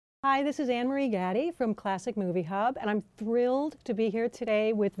Hi, this is Anne Marie Gaddy from Classic Movie Hub, and I'm thrilled to be here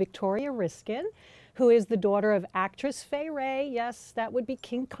today with Victoria Riskin, who is the daughter of actress Fay Wray, yes, that would be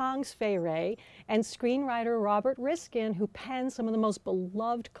King Kong's Fay Wray, and screenwriter Robert Riskin, who penned some of the most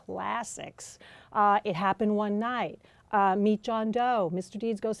beloved classics. It Happened One Night, Meet John Doe, Mr.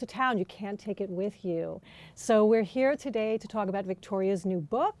 Deeds Goes to Town, You Can't Take It With You. So we're here today to talk about Victoria's new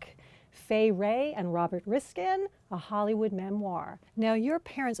book, Fay Wray and Robert Riskin, A Hollywood Memoir. Now, your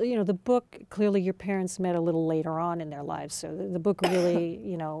parents, the book, clearly your parents met a little later on in their lives, so the book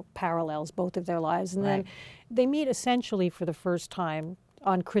really, parallels both of their lives. And then they meet essentially for the first time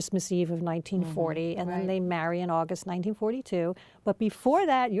on Christmas Eve of 1940, and then they marry in August 1942. But before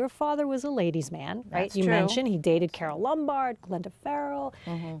that, your father was a ladies' man, right? That's you true. mentioned he dated Carol Lombard, Glenda Farrell.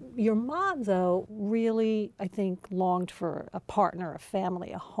 Your mom, though, really, I think, longed for a partner, a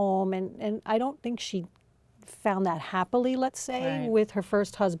family, a home, and I don't think she found that happily, let's say, with her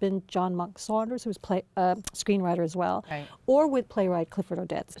first husband, John Monk Saunders, who was screenwriter as well, or with playwright Clifford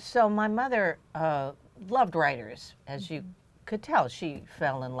Odets. So my mother loved writers, as you could tell. She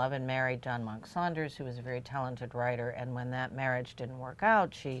fell in love and married John Monk Saunders, who was a very talented writer, and when that marriage didn't work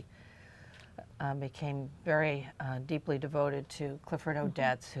out, she became very deeply devoted to Clifford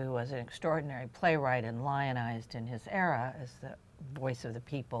Odets, who was an extraordinary playwright and lionized in his era as the voice of the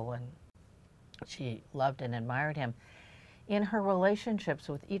people, and she loved and admired him. In her relationships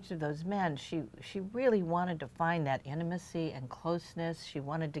with each of those men, she really wanted to find that intimacy and closeness. She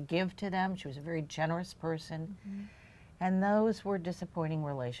wanted to give to them. She was a very generous person. And those were disappointing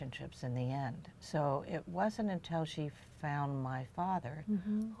relationships in the end. So it wasn't until she found my father,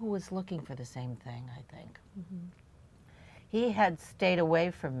 who was looking for the same thing, I think. He had stayed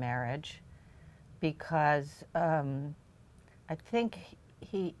away from marriage because I think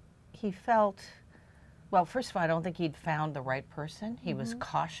he felt, well, first of all, I don't think he'd found the right person. He was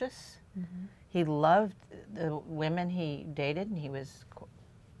cautious. He loved the women he dated, and he was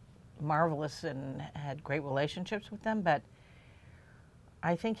marvelous and had great relationships with them, but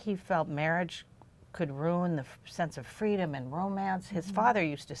I think he felt marriage could ruin the sense of freedom and romance. His father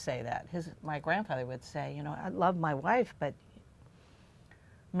used to say that. My grandfather would say, I love my wife, but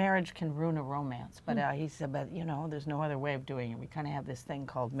marriage can ruin a romance. But he said, but there's no other way of doing it. We kind of have this thing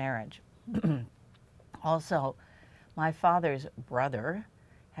called marriage. Also, my father's brother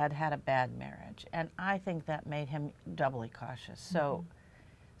had had a bad marriage, and I think that made him doubly cautious.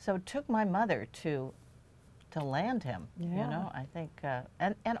 So it took my mother to land him, I think,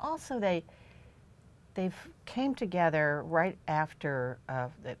 and also they came together right after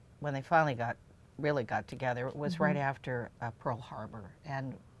when they finally really got together. It was right after Pearl Harbor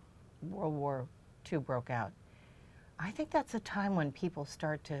and World War II broke out. I think that's a time when people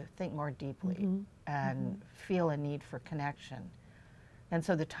start to think more deeply and feel a need for connection. And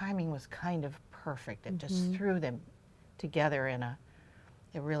so the timing was kind of perfect. It just threw them together in a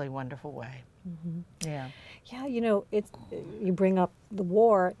really wonderful way. Yeah, you bring up the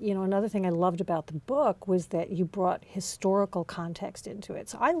war. Another thing I loved about the book was that you brought historical context into it.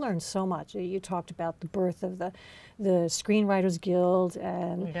 So I learned so much. You talked about the birth of the Screenwriters Guild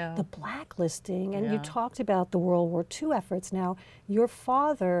and the blacklisting, and you talked about the World War II efforts. Now, your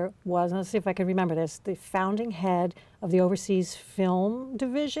father was, let's see if I can remember this, the founding head of the Overseas Film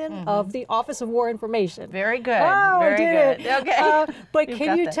Division of the Office of War Information. Very good. Oh, very good. Okay. But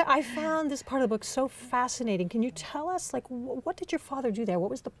can you tell, I found this part of the book so fascinating. Can you tell us, like, what did your father do there? What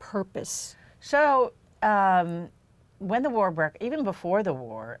was the purpose? So, when the war broke, even before the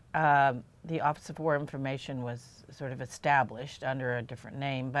war, the Office of War Information was sort of established under a different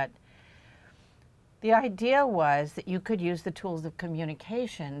name, but the idea was that you could use the tools of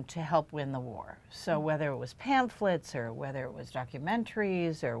communication to help win the war. So whether it was pamphlets or whether it was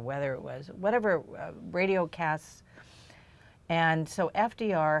documentaries or whether it was whatever, radio casts. And so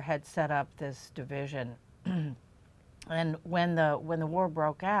FDR had set up this division. And when the war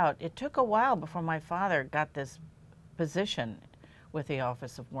broke out, it took a while before my father got this position with the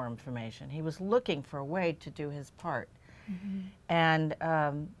Office of War Information. He was looking for a way to do his part. And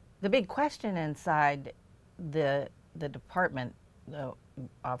the big question inside the department, the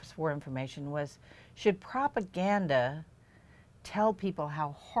Office of War Information, was, should propaganda tell people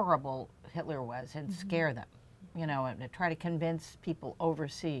how horrible Hitler was and scare them, and to try to convince people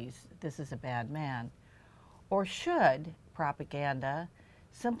overseas this is a bad man? Or should propaganda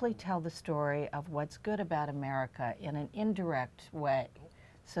simply tell the story of what's good about America in an indirect way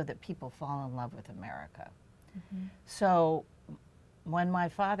so that people fall in love with America? So when my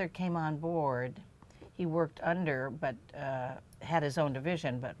father came on board, he worked under, but had his own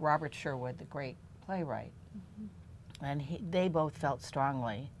division, but Robert Sherwood, the great playwright. And they both felt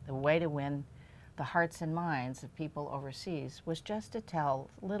strongly the way to win the hearts and minds of people overseas was just to tell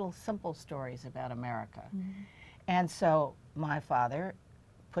little simple stories about America. And so my father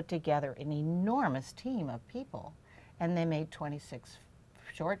put together an enormous team of people, and they made 26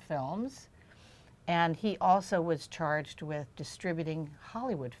 short films. And he also was charged with distributing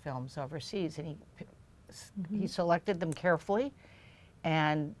Hollywood films overseas, and he selected them carefully,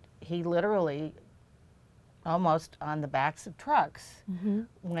 and he literally, almost on the backs of trucks,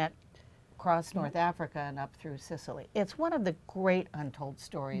 went across North Africa and up through Sicily. It's one of the great untold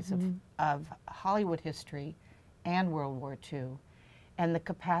stories of Hollywood history and World War II, and the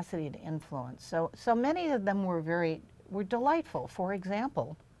capacity to influence. So many of them were delightful. For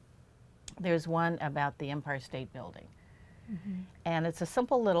example, there's one about the Empire State Building, and it's a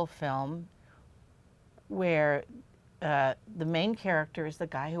simple little film where the main character is the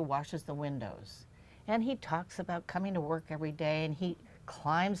guy who washes the windows, and he talks about coming to work every day, and he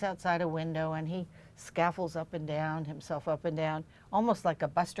climbs outside a window and he scaffolds up and down, himself up and down, almost like a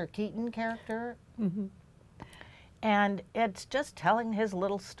Buster Keaton character. And it's just telling his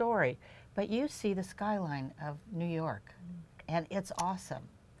little story. But you see the skyline of New York, and it's awesome.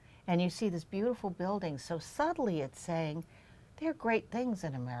 And you see this beautiful building, so subtly it's saying, there are great things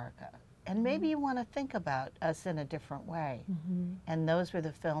in America, and maybe you want to think about us in a different way. And those were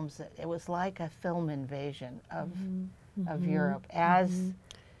the films that, it was like a film invasion of Europe as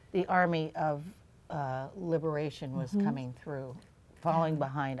the army of liberation was coming through, following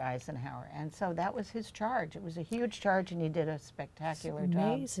behind Eisenhower. And so that was his charge. It was a huge charge, and he did a spectacular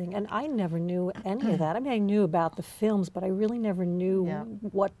job. Amazing. And I never knew any of that. I mean, I knew about the films, but I really never knew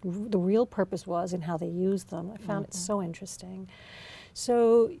what the real purpose was and how they used them. I found it so interesting.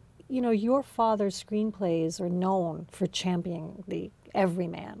 So, you know, your father's screenplays are known for championing the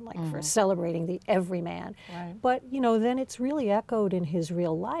everyman, like for celebrating the everyman. But, you know, then it's really echoed in his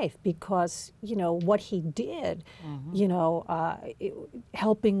real life because, you know, what he did, you know,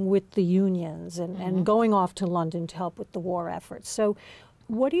 helping with the unions and going off to London to help with the war efforts. So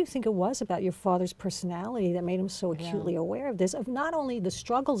what do you think it was about your father's personality that made him so acutely aware of this, of not only the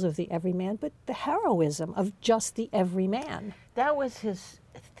struggles of the everyman, but the heroism of just the everyman? That was his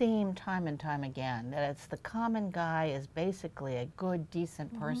theme time and time again, that it's the common guy is basically a good,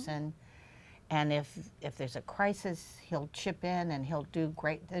 decent person, and if there's a crisis, he'll chip in and he'll do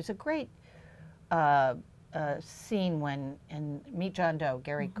great. There's a great scene when in Meet John Doe,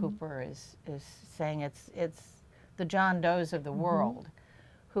 Gary Cooper is saying it's the John Does of the world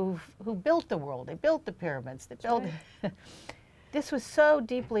who built the world. They built the pyramids. They built. This was so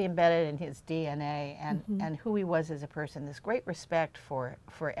deeply embedded in his DNA and who he was as a person, this great respect for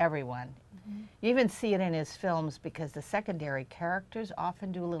everyone. You even see it in his films because the secondary characters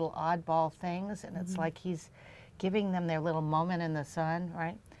often do little oddball things, and it's like he's giving them their little moment in the sun,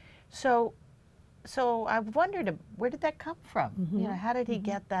 right? So I've wondered, where did that come from? You know, how did he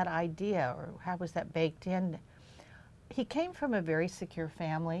get that idea, or how was that baked in? He came from a very secure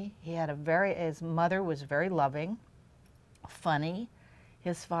family. He had his mother was very loving, funny.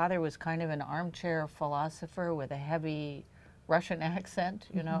 His father was kind of an armchair philosopher with a heavy Russian accent,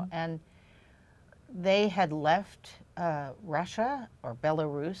 you know, and they had left Russia, or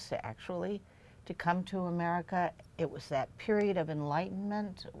Belarus actually, to come to America. It was that period of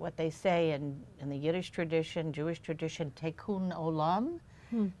enlightenment, what they say in the Yiddish tradition, Jewish tradition, tikkun olam,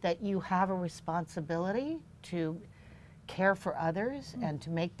 that you have a responsibility to care for others and to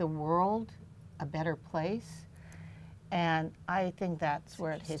make the world a better place. And I think that's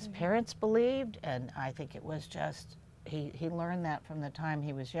where his parents believed, and I think it was just, he learned that from the time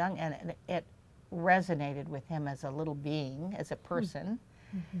he was young, and it resonated with him as a little being, as a person,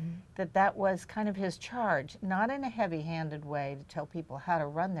 that was kind of his charge, not in a heavy-handed way to tell people how to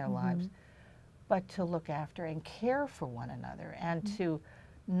run their lives, but to look after and care for one another, and to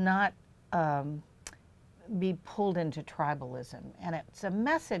not be pulled into tribalism. And it's a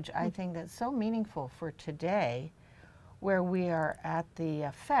message, I think, that's so meaningful for today, where we are at the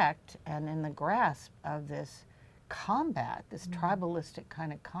effect and in the grasp of this combat, this tribalistic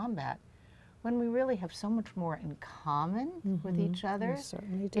kind of combat, when we really have so much more in common with each other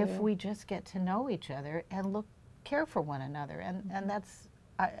if we just get to know each other and care for one another. And that's,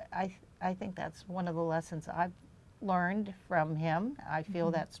 I think that's one of the lessons I've learned from him. I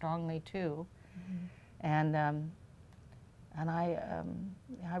feel that strongly too. And I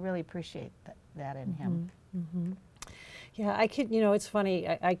really appreciate that in him. Yeah, I could, you know, it's funny,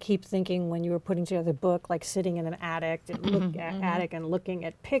 I keep thinking when you were putting together the book, like sitting in an attic and looking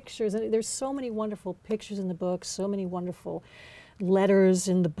at pictures, and there's so many wonderful pictures in the book, so many wonderful letters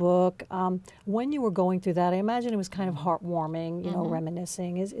in the book. When you were going through that, I imagine it was kind of heartwarming, you know,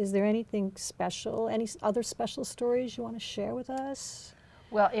 reminiscing. Is there anything special, any other special stories you want to share with us?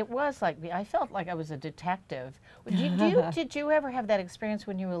 Well, it was like, I felt like I was a detective. Did you ever have that experience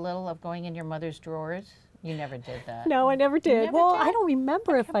when you were little of going in your mother's drawers? You never did that. No, I never did. Never Well, did? I don't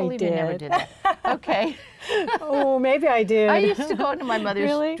remember if I did. You never did that. Okay. Oh, maybe I did. I used to go into my mother's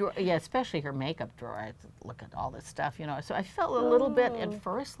Really? drawer, yeah, especially her makeup drawer. I'd look at all this stuff, you know. So I felt a little bit at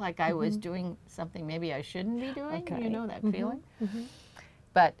first like I was doing something maybe I shouldn't be doing, Okay. you know, that feeling.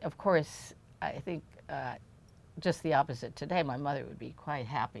 But of course, I think just the opposite today. My mother would be quite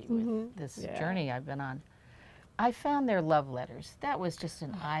happy with this journey I've been on. I found their love letters. That was just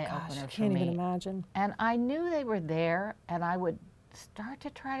an eye-opener for me. Can't even imagine. And I knew they were there, and I would start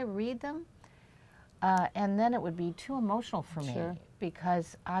to try to read them, and then it would be too emotional for me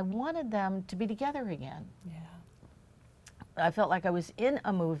because I wanted them to be together again. Yeah. I felt like I was in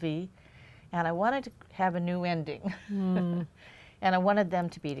a movie, and I wanted to have a new ending, and I wanted them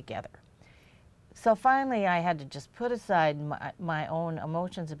to be together. So finally, I had to just put aside my own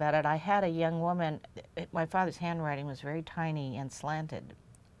emotions about it. I had a young woman, my father's handwriting was very tiny and slanted,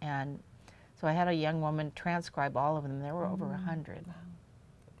 and so I had a young woman transcribe all of them. There were over 100. Wow,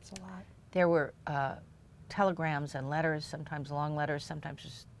 that's a lot. There were telegrams and letters, sometimes long letters, sometimes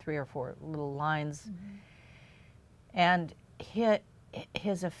just 3 or 4 little lines. And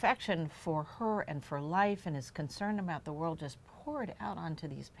his affection for her and for life and his concern about the world just poured out onto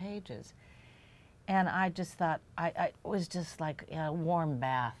these pages. And I just thought, it was just like a warm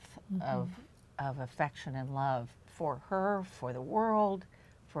bath of affection and love for her, for the world,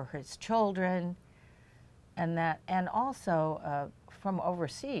 for his children, and also from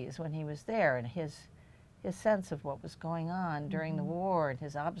overseas when he was there, and his sense of what was going on during the war and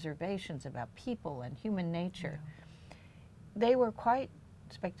his observations about people and human nature. They were quite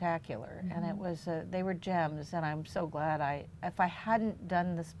spectacular, and it was they were gems, and I'm so glad if I hadn't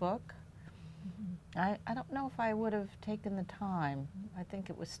done this book, I don't know if I would have taken the time. I think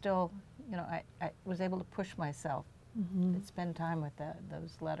it was still, you know, I was able to push myself and spend time with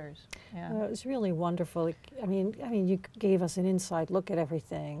those letters. Yeah. It was really wonderful. I mean, you gave us an inside look at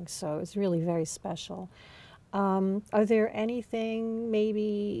everything, so it's really very special. Are there anything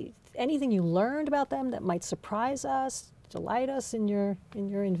you learned about them that might surprise us, delight us in your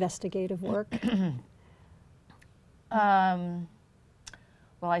investigative work?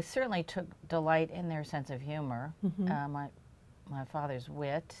 Well, I certainly took delight in their sense of humor, my father's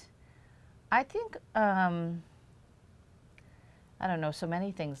wit. I think, I don't know, so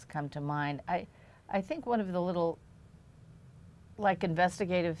many things come to mind. I think one of the little, like,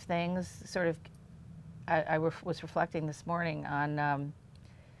 investigative things, sort of, I was reflecting this morning on,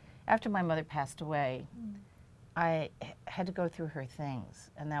 after my mother passed away, I had to go through her things,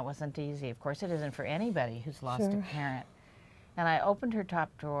 and that wasn't easy. Of course, it isn't for anybody who's lost a parent. And I opened her top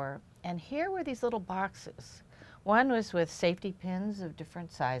drawer, and here were these little boxes. One was with safety pins of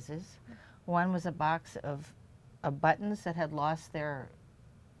different sizes. One was a box of buttons that had lost their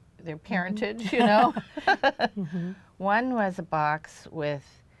parentage, you know. One was a box with,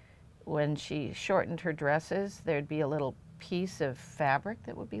 when she shortened her dresses, there'd be a little piece of fabric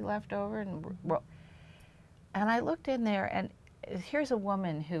that would be left over. And I looked in there, and here's a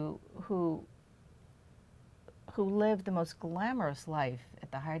woman who lived the most glamorous life at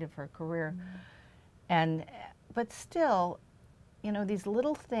the height of her career, but still, you know, these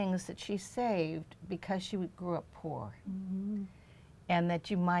little things that she saved because she grew up poor, and that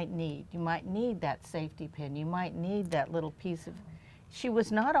you might need that safety pin, you might need that little piece of. She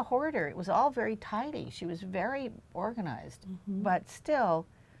was not a hoarder. It was all very tidy. She was very organized, but still,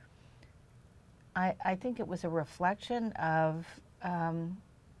 I think it was a reflection of.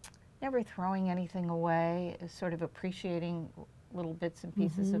 Never throwing anything away, sort of appreciating little bits and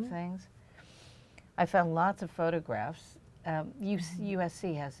pieces of things. I found lots of photographs.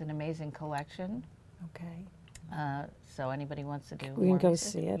 USC has an amazing collection. Okay. So anybody wants to do We more can go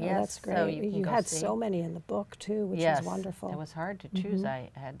research? see it. Yes, Oh, that's great. so you had see. so many in the book, too, which Yes, is wonderful. it was hard to choose. I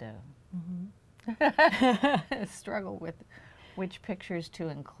had to struggle with which pictures to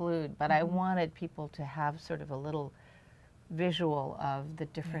include, but I wanted people to have sort of a little visual of the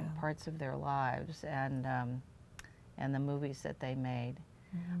different parts of their lives and the movies that they made.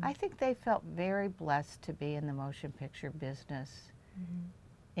 I think they felt very blessed to be in the motion picture business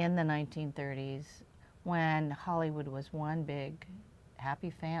in the 1930s when Hollywood was one big happy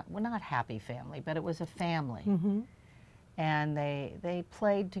family, well, not happy family, but it was a family. And they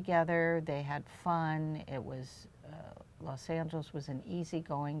played together, they had fun. It was, Los Angeles was an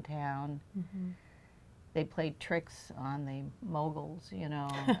easygoing town. they played tricks on the moguls, you know.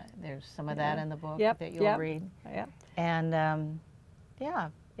 There's some of Yeah. that in the book Yep, that you'll yep. read. Yeah. And yeah,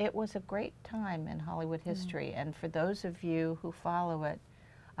 it was a great time in Hollywood history. And for those of you who follow it,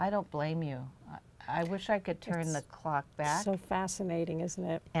 I don't blame you. I wish I could turn the clock back So fascinating, isn't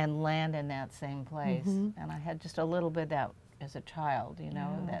it? and land in that same place. And I had just a little bit of that as a child, you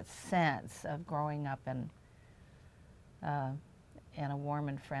know, that sense of growing up in a warm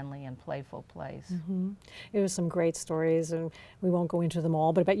and friendly and playful place. It was some great stories, and we won't go into them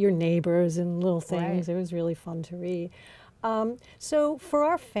all, but about your neighbors and little things. Right. It was really fun to read. So for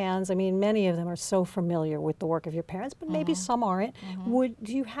our fans, I mean, many of them are so familiar with the work of your parents, but maybe some aren't.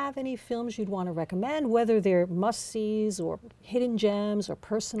 Do you have any films you'd want to recommend, whether they're must-sees or hidden gems or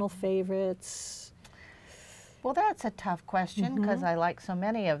personal favorites? Well, that's a tough question because I like so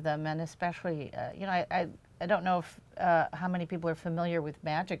many of them, and especially, you know, I don't know if, how many people are familiar with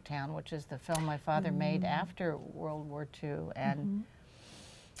Magic Town, which is the film my father made after World War II, and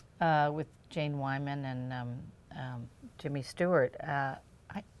with Jane Wyman and Jimmy Stewart.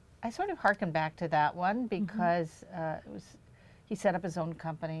 I sort of hearken back to that one because he set up his own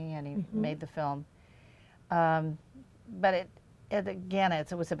company and he made the film. But it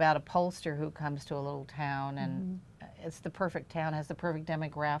was about a pollster who comes to a little town, and it's the perfect town, has the perfect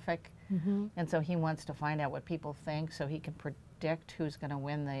demographic, and so he wants to find out what people think so he can predict who's going to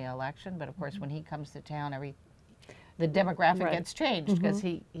win the election. But of course, when he comes to town, the demographic gets changed because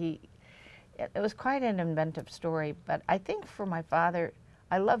it was quite an inventive story. But I think for my father,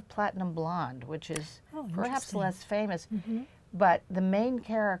 I love Platinum Blonde, which is perhaps less famous. But the main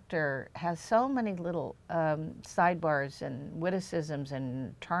character has so many little sidebars and witticisms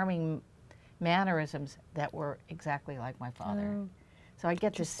and charming mannerisms that were exactly like my father. So I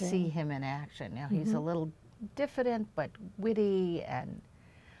get to see him in action. Now he's a little diffident but witty, and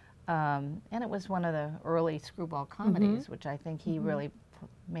it was one of the early screwball comedies, which I think he really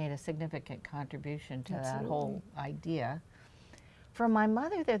made a significant contribution to that whole idea. For my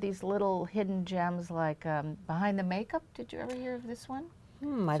mother, there are these little hidden gems like Behind the Makeup. Did you ever hear of this one?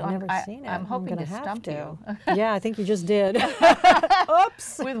 I've never seen it. I'm hoping gonna to stump you. Yeah, I think you just did.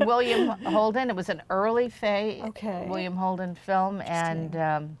 Oops. With William Holden. It was an early Fay William Holden film, and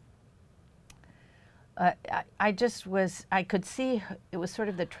I could see it was sort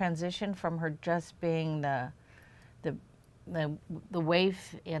of the transition from her just being the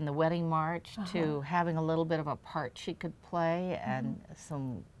waif in the wedding march to having a little bit of a part she could play and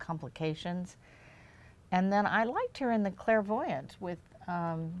some complications. And then I liked her in The Clairvoyant with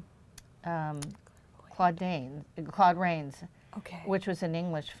Claude Rains, which was an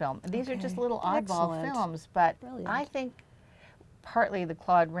English film. These are just little oddball films, but I think partly the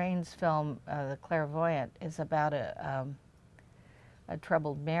Claude Rains film, The Clairvoyant, is about a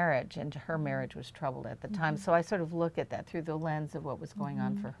troubled marriage, and her marriage was troubled at the time. So I sort of look at that through the lens of what was going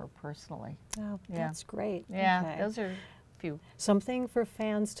on for her personally. Oh, that's great. Yeah, those are a few. Something for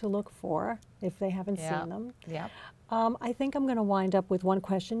fans to look for if they haven't seen them. Yeah. I think I'm going to wind up with one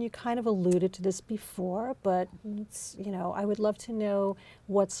question. You kind of alluded to this before, but it's, you know, I would love to know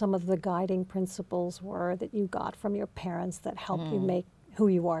what some of the guiding principles were that you got from your parents that helped you make who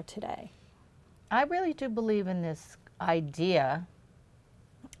you are today. I really do believe in this idea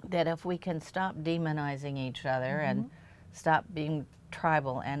that if we can stop demonizing each other and stop being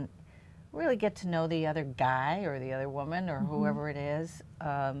tribal and really get to know the other guy or the other woman or whoever it is,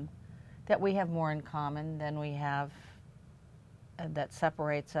 that we have more in common than we have that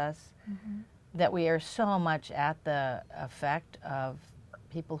separates us, that we are so much at the effect of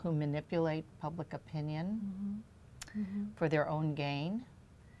people who manipulate public opinion for their own gain.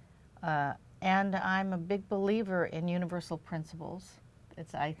 And I'm a big believer in universal principles.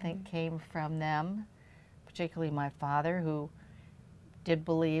 It's, I think, came from them, particularly my father, who did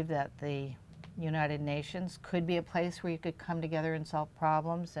believe that the United Nations could be a place where you could come together and solve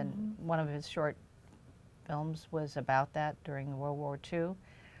problems, and one of his short films was about that during World War II.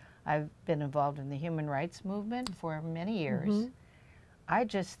 I've been involved in the human rights movement for many years. I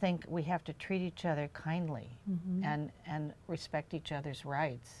just think we have to treat each other kindly and respect each other's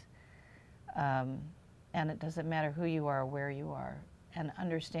rights. And it doesn't matter who you are or where you are, and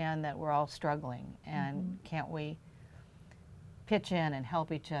understand that we're all struggling, and can't we pitch in and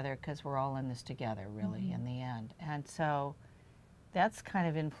help each other because we're all in this together, really, in the end. And so that's kind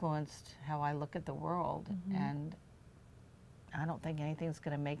of influenced how I look at the world, and I don't think anything's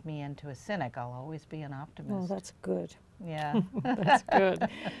going to make me into a cynic. I'll always be an optimist. Oh, that's good. Yeah. That's good.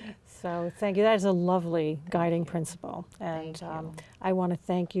 So thank you. That is a lovely guiding principle. And Thank you. I want to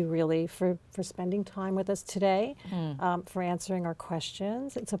thank you really for spending time with us today, for answering our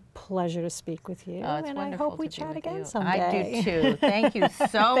questions. It's a pleasure to speak with you. Oh, it's and I wonderful hope we to be chat with again you. someday. I do too. Thank you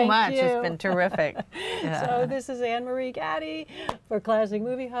so Thank much. you. It's been terrific. So this is Anne Marie Gaddy for Classic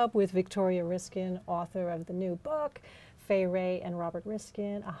Movie Hub with Victoria Riskin, author of the new book, Fay Wray and Robert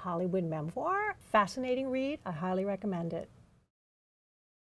Riskin, A Hollywood Memoir. Fascinating read. I highly recommend it.